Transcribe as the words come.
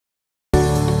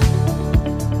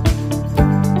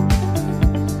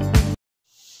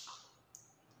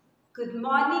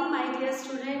morning, my dear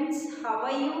students. How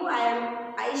are you? I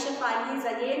am Aisha Fali is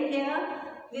again here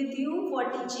with you for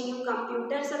teaching you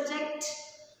computer subject.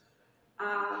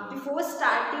 Before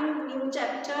starting new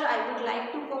chapter, I would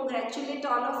like to congratulate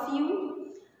all of you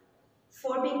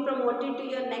for being promoted to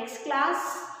your next class.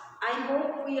 I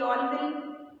hope we all will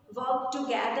work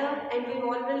together and we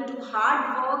all will do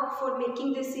hard work for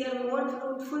making this year more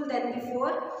fruitful than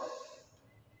before.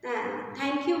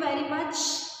 Thank you very much.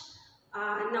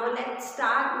 Now let's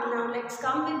start. Now let's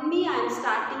come with me. I am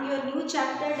starting your new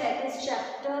chapter, that is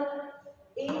chapter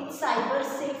 8, cyber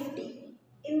safety.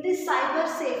 In this cyber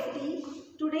safety,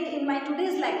 today in my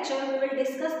today's lecture we will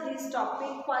discuss this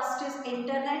topic. First is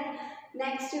internet,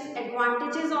 next is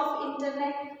advantages of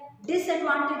internet,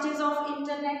 disadvantages of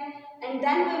internet, and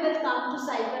then we will come to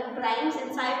cyber crimes. In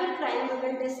cyber crime we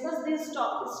will discuss these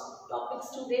topics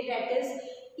today, that is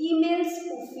email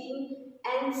spoofing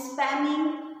and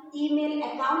spamming, email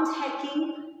account hacking,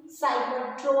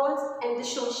 cyber trolls, and the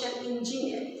social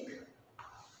engineering.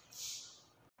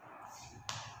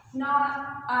 Now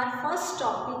our first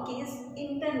topic is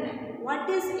internet. What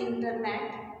is internet?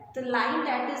 The line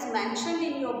that is mentioned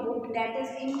in your book, that is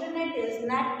internet is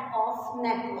net of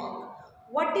network.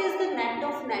 What is the net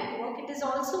of network? It is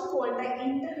also called the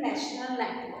international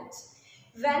networks.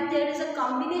 When there is a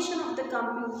combination of the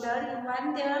computer,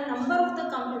 when there are a number of the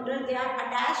computer, they are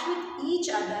attached with each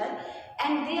other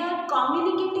and they are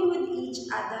communicating with each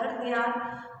other. They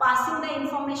are passing the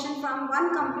information from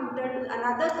one computer to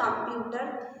another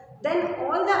computer. Then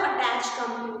all the attached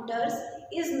computers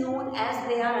is known as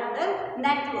they are under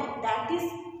network. That is,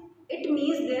 it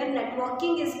means their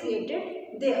networking is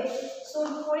created there.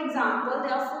 So for example,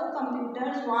 there are 4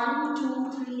 computers, 1,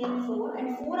 2, 3 and 4,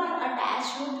 and 4 are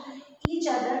attached with each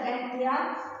other and they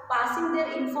are passing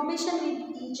their information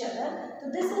with each other.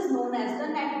 So this is known as the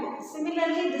network.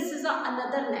 Similarly, this is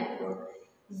another network.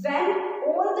 When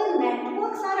all the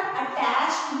networks are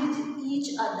attached with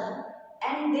each other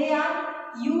and they are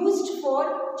used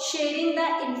for sharing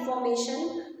the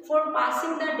information, for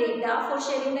passing the data, for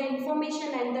sharing the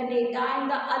information and the data and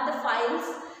the other files,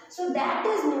 so that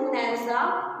is known as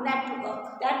the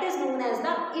network. That is known as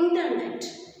the internet.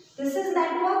 This is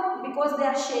network because they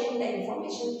are sharing the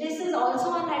information. This is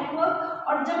also a network.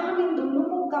 और जब हम इन दोनों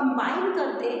को combine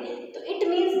करते तो it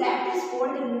means that is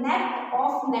called net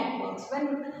of networks.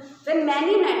 When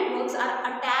many networks are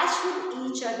attached with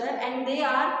each other and they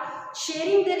are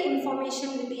sharing their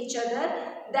information with each other,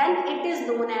 then it is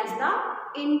known as the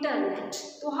internet.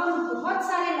 तो हम बहुत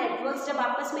सारे networks जब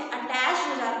आपस में attach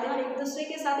हो जाते हैं और एक दूसरे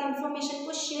के साथ इंफॉर्मेशन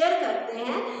को शेयर करते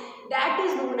हैं, that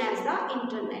is known as the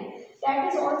internet. That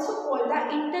is also called the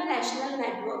international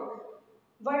network.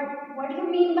 what do you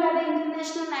mean by the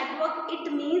international network? It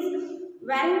means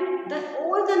when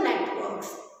all the networks,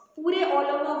 पूरे all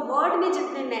over world में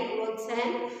जितने networks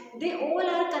हैं, they all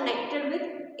are connected with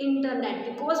internet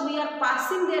because we are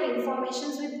passing their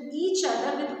informations with each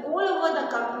other, with all over the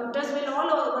computers, with all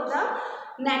over the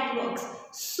networks.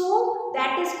 So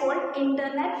that is called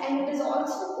internet, and it is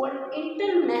also called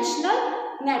international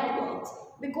networks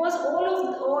because all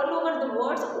over the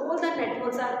world, all the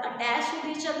networks are attached with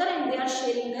each other and they are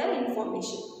sharing their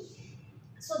information.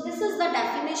 So this is the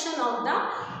definition of the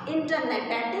internet.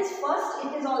 That is, first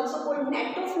it is also called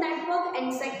net of network,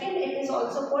 and second it is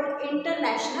also called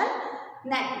international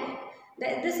network.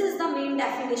 This is the main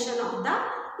definition of the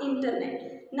internet.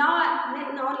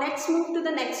 Now let's move to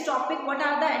the next topic. What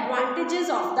are the advantages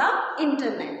of the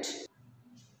internet?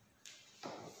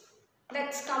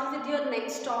 Let's come with your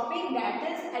next topic, that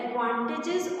is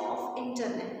advantages of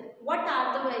internet. What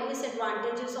are the various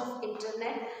advantages of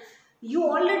internet? You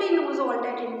already knows all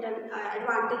that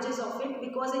advantages of it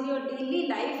because in your daily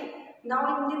life,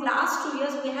 now in the last 2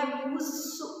 years we are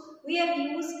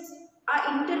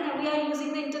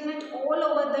using the internet all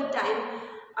over the time.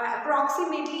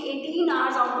 Approximately 18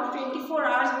 hours out of 24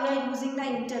 hours we are using the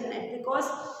internet because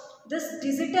this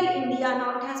digital India,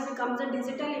 now it has become the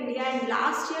digital India, and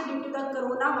last year due to the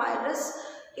coronavirus,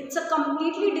 it's a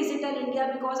completely digital India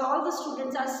because all the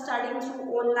students are studying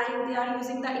through online, they are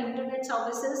using the internet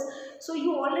services. So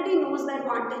you already knows the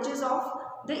advantages of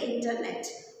the internet.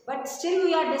 But still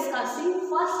we are discussing.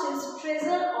 First is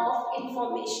treasure of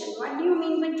information. What do you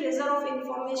mean by treasure of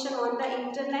information on the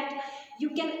internet?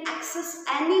 You can access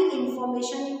any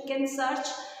information, you can search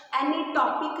any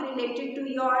topic related to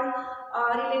your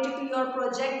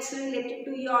projects, related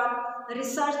to your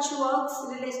research works,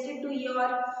 related to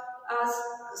your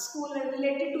school,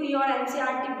 related to your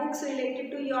NCERT books,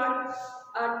 related to your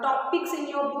topics in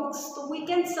your books. So we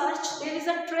can search. There is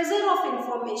a treasure of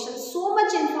information. So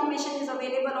much information is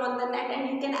available on the net and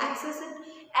you can access it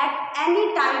at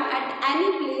any time, at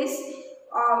any place,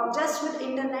 just with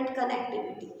internet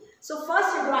connectivity. So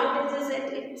first advantage is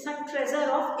that it's a treasure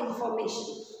of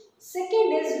information.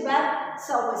 Second is web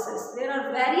services. There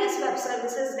are various web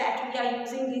services that we are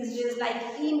using these days,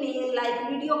 like email, like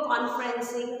video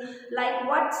conferencing, like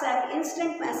WhatsApp,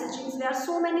 instant messaging. There are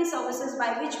so many services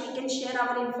by which we can share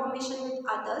our information with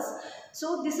others.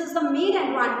 So this is the main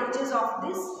advantages of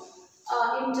this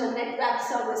internet web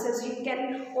services. You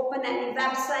can open any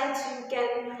websites, you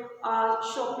can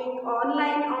shopping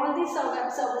online. All these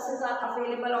web services are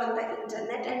available on the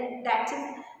internet, and that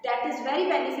is very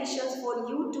beneficial for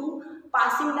you to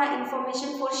passing the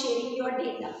information, for sharing your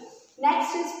data.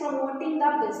 Next is promoting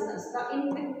the business.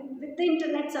 With the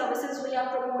internet services, we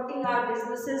are promoting our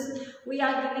businesses. We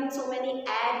are giving so many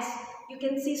ads. You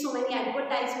can see so many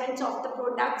advertisements of the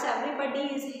products.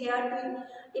 Everybody is here to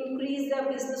increase their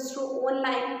business through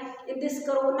online. In this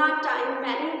corona time,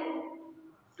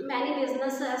 many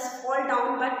businesses fall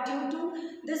down, but due to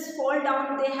this fall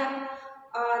down, they have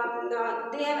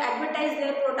advertised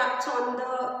their products on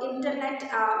the internet,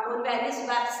 on various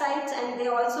websites, and they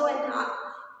also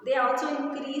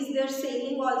increase their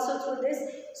selling also through this.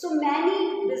 So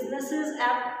many businesses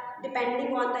are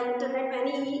depending on the internet.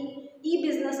 Many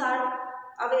e-business are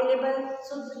available,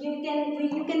 so you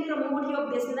can promote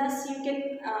your business. You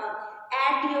can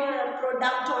add your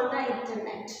product on the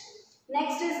internet.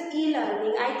 Next is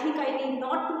e-learning. I think I need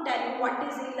not to tell you what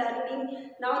is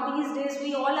e-learning. Now these days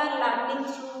we all are learning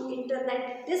through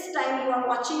internet. This time you are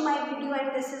watching my video,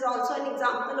 and this is also an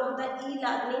example of the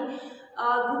e-learning.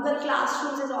 Google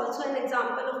Classrooms is also an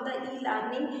example of the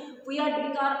e-learning. We are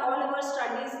doing all our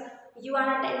studies. You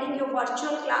are attending your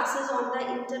virtual classes on the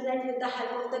internet with the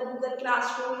help of the Google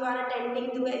Classroom. You are attending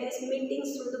the various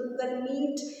meetings through the Google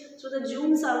Meet, through the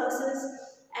Zoom services,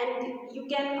 and you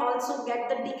can also get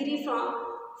the degree from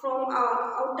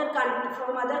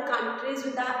other countries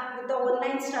with the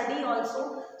online study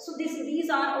also. So these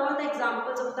are all the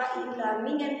examples of the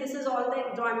e-learning, and this is all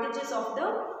the advantages of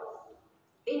the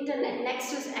internet.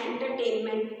 Next is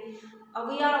entertainment.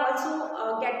 We are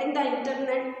also getting the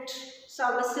internet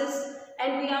services,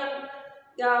 and we are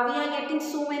getting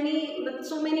so many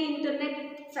internet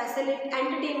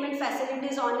entertainment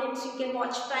facilities on it. So you can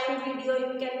watch Prime Video,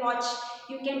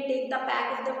 you can take the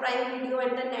pack of the Prime Video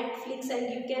and the Netflix,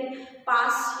 and you can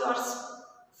pass your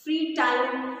free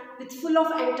time with full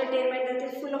of entertainment and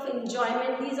with full of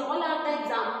enjoyment. These all are the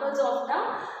examples of the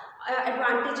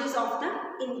advantages of the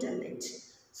internet.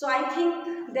 So I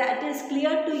think that is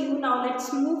clear to you. Now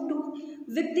let's move to,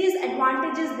 with these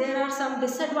advantages, there are some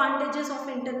disadvantages of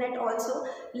internet also.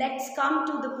 Let's come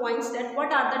to the points that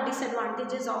what are the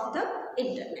disadvantages of the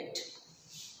internet.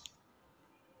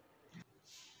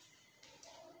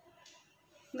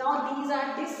 Now these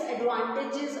are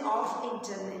disadvantages of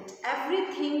internet.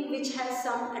 Everything which has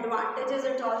some advantages,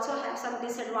 it also has some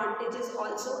disadvantages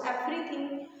also.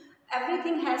 Everything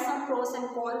has some pros and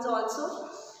cons also.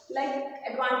 Like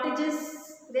advantages,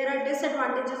 there are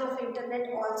disadvantages of internet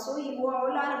also. You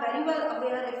all are very well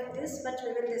aware of this, but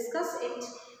we will discuss it.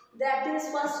 That is,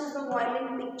 first is the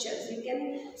violent pictures. You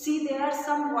can see there are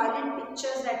some violent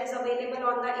pictures that is available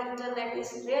on the internet. It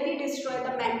really destroy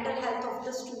the mental health of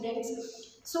the students.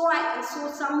 So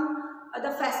some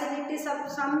the facilities of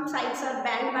some sites are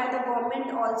banned by the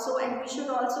government also, and we should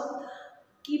also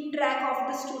keep track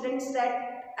of the students that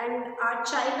and our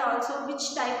child also,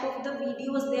 which type of the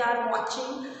videos they are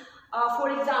watching. For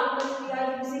example, we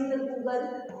are using the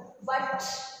Google, but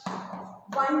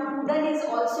one Google is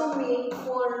also made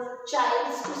for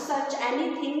childs to search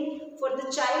anything. For the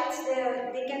childs,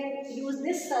 they can use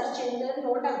this search engine,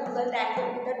 not a Google, that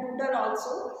will be the Doodle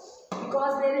also,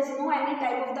 because there is no any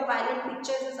type of the violent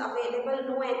pictures is available,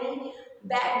 no any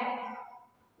bad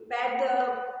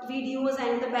videos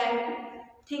and the bad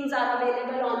things are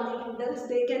available on the Doodles.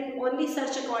 They can only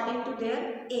search according to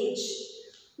their age.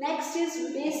 Next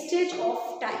is wastage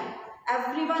of time.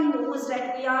 Everyone knows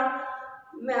that we are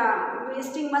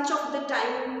wasting much of the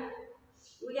time.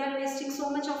 We are wasting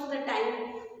so much of the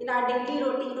time in our daily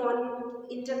routine on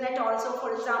internet also.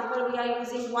 For example, we are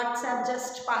using WhatsApp,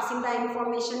 just passing the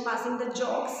information, passing the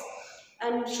jokes,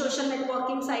 and social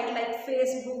networking sites like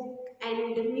Facebook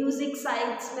and music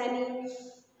sites, many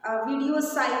video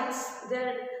sites.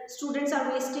 Their students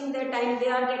are wasting their time. They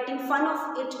are getting fun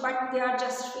of it, but they are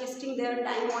just wasting their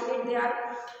time on it. They are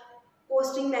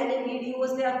posting many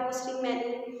videos, they are posting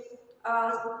many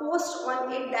posts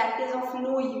on it that is of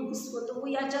no use. So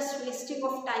we are just wasting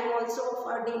of time also of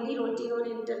our daily routine on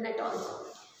internet also.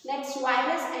 Next,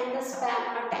 virus and the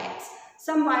spam attacks.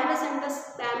 Some virus and the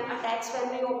spam attacks attacks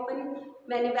when we open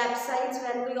many websites,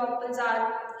 when we opens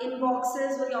our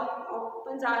inboxes, we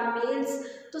opens our mails.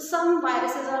 So some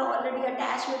viruses are already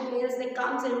attached with mails. They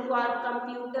comes into our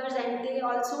computers and they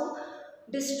also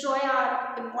destroy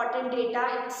our important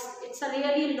data. It's a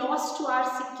really loss to our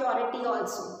security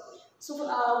also. So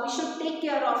we should take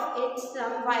care of it.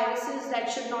 Some viruses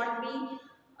that should not be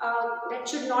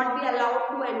allowed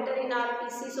to enter in our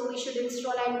PC. So we should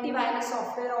install antivirus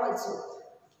software also.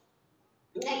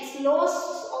 Next,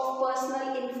 loss of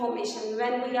personal information.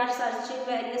 When we are searching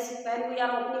when we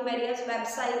are opening various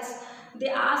websites, they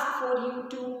ask for you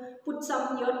to put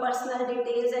some your personal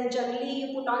details, and generally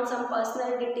you put on some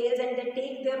personal details and they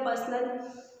take their personal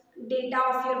data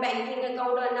of your banking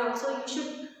account. And also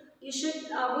we should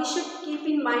keep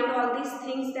in mind all these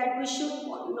things, that we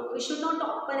should not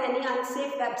open any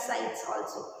unsafe websites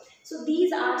also. So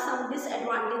these are some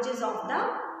disadvantages of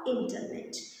the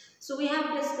internet. So we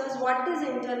have discussed what is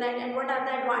internet and what are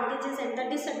the advantages and the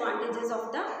disadvantages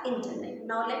of the internet.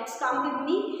 Now let's come with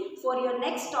me for your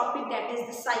next topic, that is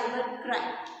the cyber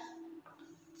crime.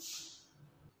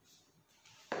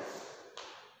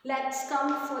 Let's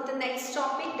come for the next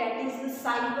topic, that is the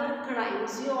cyber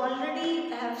crimes. You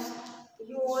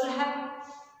all have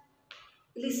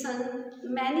listened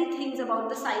many things about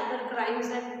the cyber crimes,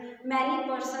 that many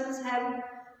persons have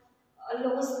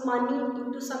lost money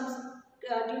due to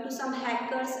some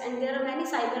hackers, and there are many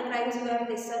cyber crimes you have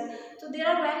listened. So there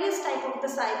are various types of the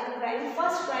cyber crime.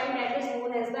 First crime, that is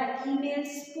known as the email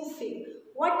spoofing.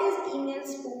 What is email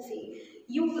spoofing?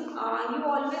 You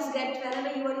always get,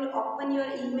 whenever you will open your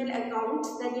email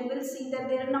accounts, then you will see that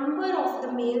there are number of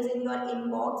the mails in your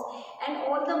inbox, and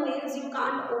all the mails you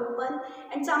can't open.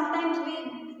 And sometimes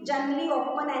we generally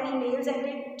open any mails and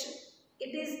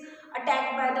it is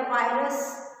attacked by the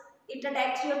virus. It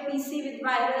attacks your PC with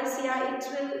virus. Yeah, it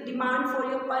will demand for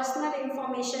your personal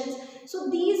information. So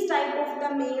these type of the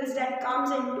mails that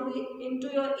comes into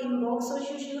your inbox, so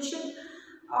you should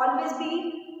always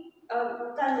be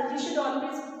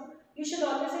you should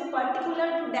always be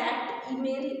particular to that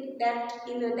email, that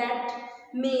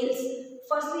mails.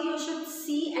 Firstly you should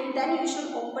see and then you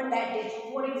should open that data.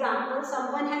 For example,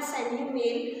 someone has sent you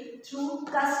mail through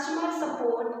customer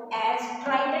support as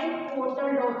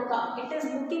tridentportal.com. It is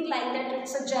looking like that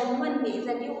it's a German mail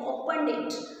and you opened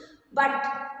it, but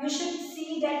you should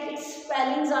see that its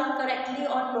spellings are correctly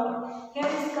or not. Here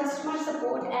is customer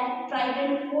support at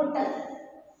Trident Portal.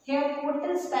 Here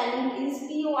portal spelling is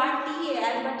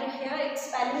P-O-R-T-A-L, but here its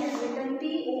spelling is written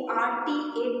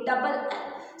P-O-R-T-A-L-L.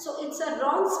 So it's a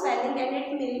wrong spelling, and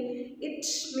it may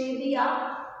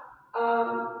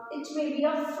be a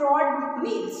fraud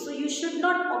mail. So you should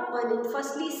not open it.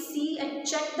 Firstly, see and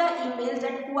check the emails,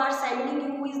 that who are sending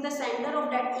you, who is the sender of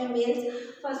that emails.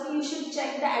 Firstly, you should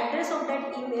check the address of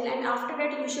that email, and after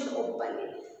that you should open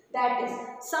it. That is,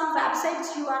 some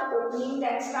websites you are opening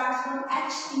that starts from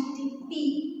HTTP.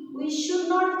 We should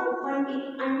not open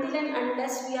it until and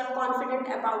unless we are confident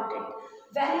about it.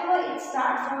 Whenever it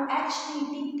starts from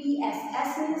HTTPS,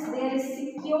 S means there is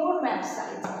secure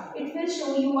websites. It will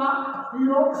show you a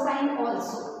log sign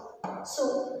also. So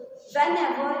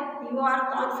whenever you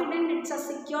are confident it's a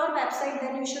secure website,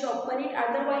 then you should open it.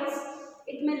 Otherwise,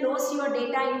 it may lose your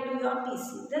data into your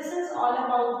PC. This is all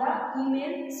about the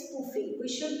email spoofing. We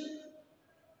should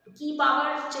keep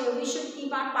our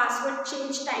password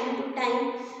changed time to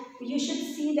time. You should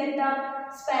see that the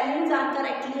spellings are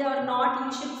correctly or not.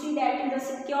 You should see that it is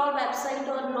a secure website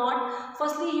or not.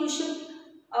 Firstly, you should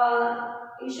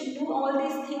do all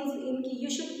these things you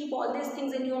should keep all these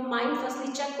things in your mind.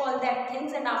 Firstly, check all that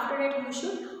things, and after that you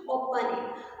should open it.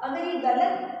 अगर ये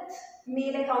गलत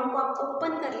mail account को आप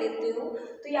open कर लेते हो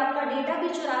तो ये आपका डेटा भी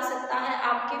चुरा सकता है,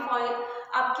 आपके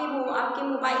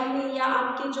मोबाइल में या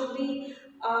आपके जो भी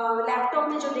लैपटॉप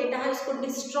में जो डेटा है उसको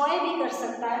डिस्ट्रॉय भी कर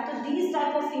सकता है. तो these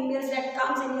type of emails that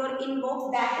comes in your inbox,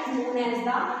 that is known as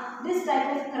this type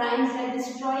of crimes that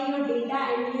destroy your data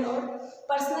and your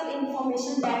personal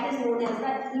information, that is known as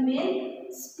the email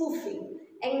spoofing.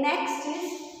 And next is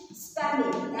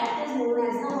spamming, that is known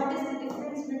as what is the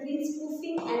difference between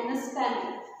spoofing and the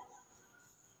spamming.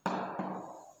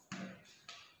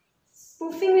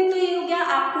 Spoofing में तो ये हो गया,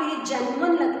 आपको ये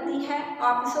genuine लगती है,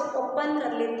 आप इसे ओपन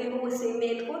कर लेते हो उस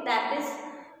ईमेल को, दैट इज,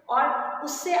 और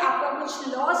उससे आपका कुछ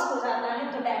लॉस हो जाता है,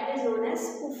 तो that is known as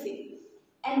spoofing.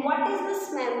 And what is the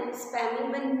spamming?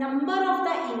 When number of the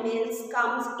emails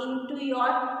comes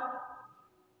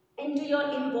into your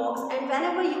inbox, and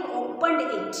whenever you opened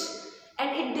it and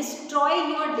it destroy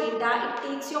your data, it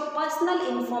takes your personal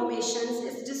information,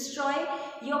 it takes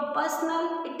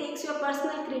your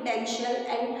personal credential,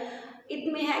 and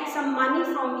it may hack some money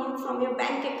from you, from your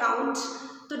bank account.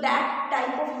 So that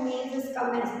type of mails is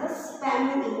come as the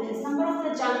spamming emails. Number of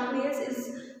the junk mails is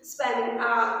spamming.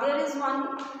 There is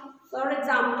one, for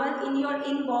example, in your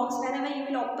inbox, whenever you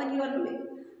will open your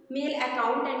mail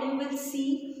account and you will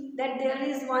see that there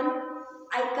is one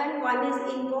icon, one is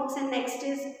inbox and next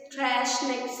is trash,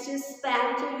 next is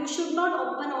spam. So you should not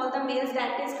open all the mails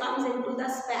that is comes into the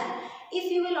spam.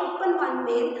 If you will open one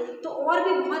mail तो और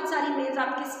भी बहुत सारी mails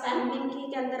आपके spam link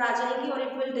के अंदर आ जाएगी और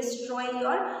it will destroy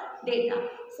your data.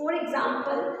 For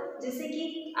example, जैसे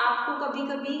कि आपको कभी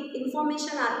कभी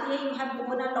इंफॉर्मेशन आती है you have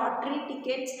von a lottery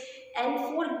tickets and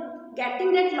for getting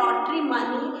that lottery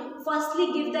money, firstly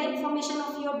give the information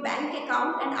of your bank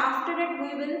account and after that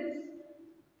we will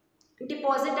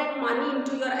deposit that money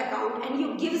into your account and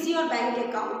you gives your bank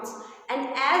accounts, and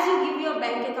as you give your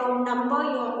bank account number,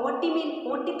 your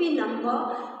OTP number,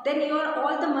 then your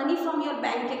all the money from your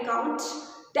bank account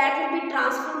that will be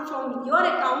transferred from your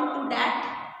account to that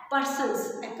person's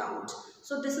account.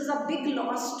 So this is a big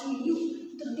loss to you.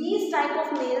 So these type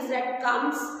of mails that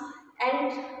comes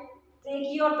and take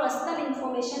your personal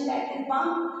information, that is one.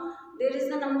 There is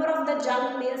the number of the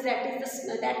junk mails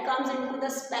that comes into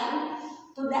the spam.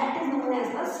 So that is known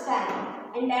as the spam,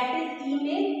 and that is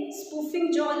email spoofing.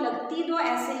 जो लगती तो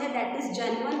ऐसे है that is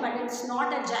genuine but it's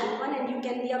not a genuine and you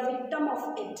can be a victim of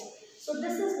it. So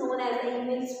this is known as the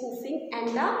email spoofing and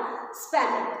the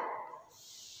spamming.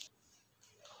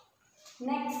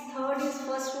 Next, third is,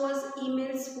 first was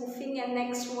email spoofing and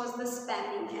next was the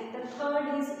spamming, and the third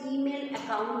is email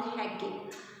account hacking.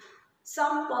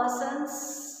 Some persons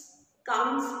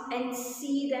comes and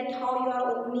see that how you are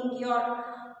opening your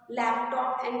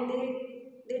laptop and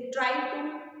they try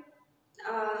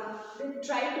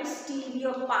to steal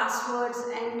your passwords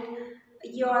and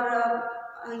your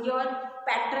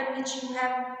pattern which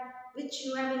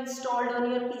you have installed on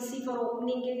your PC for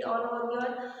opening it or on your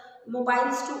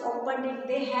mobiles to open it.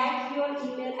 They hack your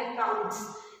email accounts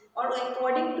और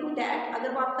according to that अगर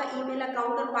वो आपका email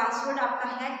account और password आपका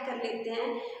hack कर लेते हैं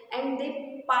and they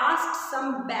passed some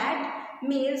bad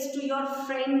mails to your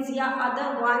friends या other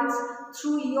ones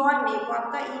through your name, वो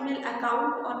आपका ईमेल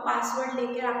अकाउंट और पासवर्ड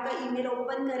लेकर आपका ईमेल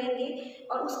ओपन करेंगे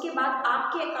और उसके बाद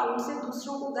आपके अकाउंट से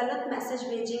दूसरों को गलत मैसेज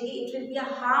भेजेंगे. It will be a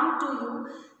harm to you.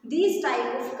 This type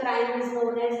of crime is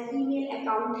known as email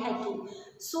account hacking.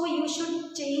 So you should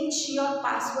change your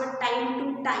password time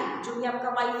to time. जो भी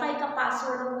आपका वाईफाई का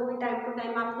पासवर्ड हो वो भी टाइम टू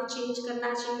टाइम आपको change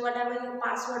करना चाहिए. Whatever your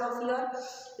password of your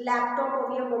laptop or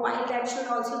your mobile, that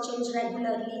should also change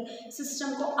regularly.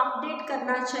 System को update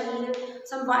करना चाहिए.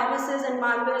 Some viruses and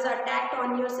malwares are attacked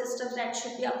on your systems that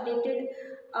should be updated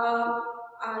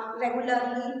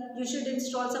regularly. You should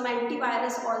install some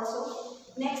antivirus also.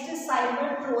 Next is cyber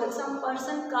troll. Some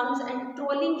person comes and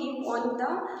trolling you on the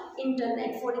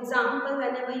internet. For example,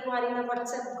 whenever you are in a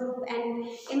WhatsApp group and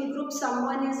in group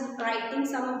someone is writing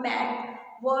some bad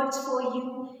words for you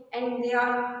and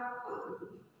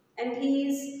he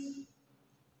is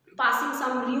passing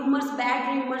some rumors,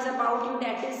 bad rumors about you,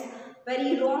 that is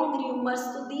very wrong rumors.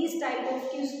 So these type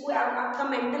of कि उसको आपका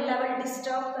mental level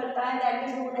disturb करता है, that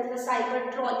is known as the cyber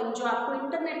trolling. जो आपको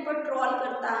internet पर troll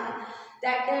करता है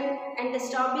that and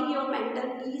disturbing your mental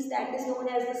peace, that is known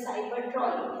as the cyber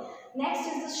trolling. Next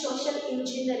is the social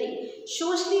engineering.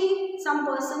 Socially, some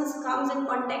persons comes in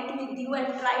contact with you and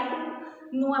try to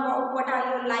know about what are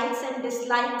your likes and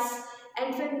dislikes,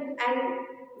 and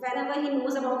whenever he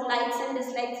knows about likes and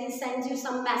dislikes, he sends you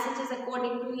some messages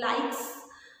according to likes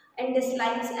and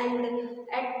dislikes and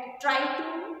try to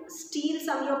steal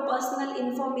some of your personal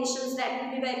information that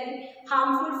will be very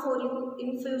harmful for you in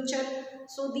future.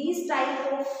 So these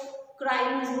type of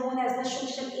crime is known as the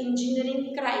social engineering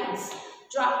crimes.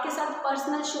 जो आपके साथ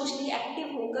personal socially active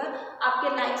होकर आपके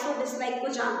likes और dislike को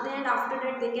जानते हैं and after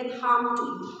that they can harm to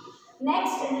you.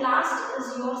 Next and last is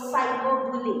your cyber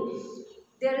bullying.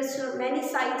 There is many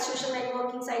sites, social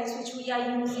networking sites which we are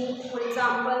using. For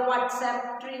example, WhatsApp,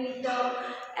 Twitter,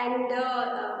 and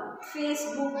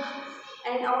Facebook,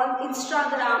 and all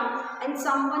Instagram. And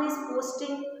someone is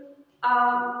posting,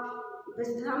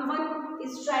 someone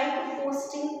is trying to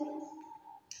posting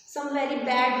some very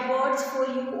bad words for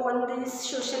you on this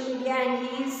social media, and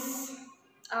he is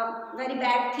very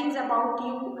bad things about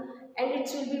you, and it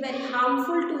will be very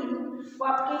harmful to you. वो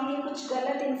आपके लिए कुछ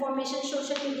गलत information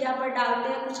social media पर डालते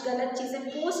हैं, कुछ गलत चीज़ें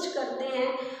पोस्ट करते हैं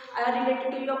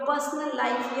related to your personal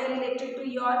life या related to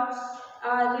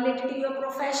your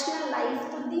professional life.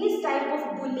 तो this type of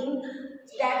bullying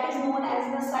that is known as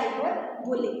the cyber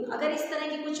bullying. अगर इस तरह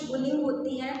की कुछ बुलिंग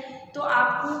होती है तो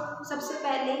आपको सबसे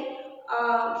पहले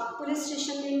पुलिस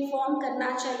स्टेशन में इन्फॉर्म करना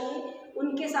चाहिए.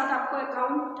 उनके साथ आपको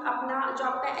अपना जो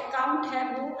आपका अकाउंट है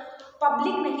वो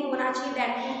पब्लिक नहीं होना चाहिए,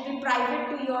 that will be private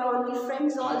to your only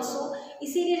friends also.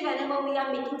 इसीलिए whenever we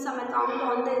are making some account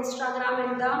on the Instagram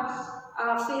and the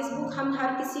Facebook, हम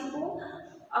हर किसी को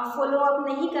फॉलो अप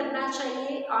नहीं करना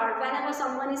चाहिए। और whenever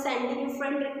someone is sending you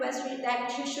friend request, that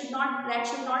should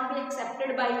not be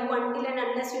accepted by you until and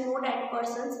unless you know that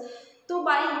persons. So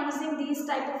by using these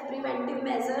type of preventive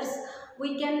measures, we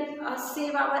can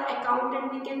save our account,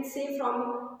 and we can save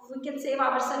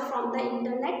ourselves from the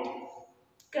internet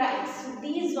crimes. So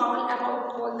these all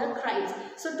about all the crimes.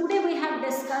 So today we have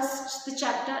discussed the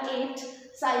chapter 8,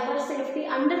 cyber safety.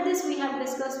 Under this we have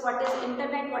discussed what is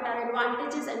internet, what are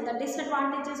advantages and the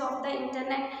disadvantages of the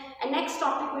internet, and next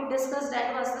topic we discussed,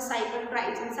 that was the cyber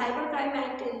crimes. In cyber crime I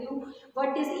tell you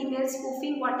what is email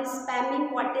spoofing, what is spamming,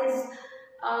 what is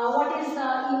the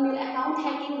email account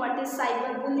hacking, what is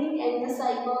cyber bullying and the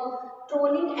cyber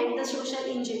trolling and the social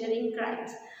engineering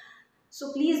crimes.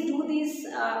 So please do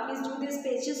these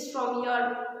pages from your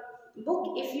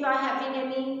book. If you are having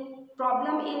any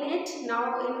problem in it, now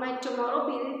in my tomorrow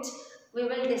period we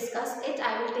will discuss it.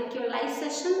 I will take your live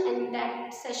session, and in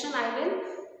that session I will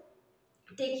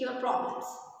take your problems,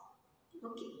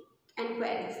 okay, and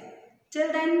queries.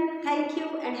 Till then, thank you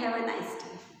and have a nice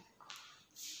day.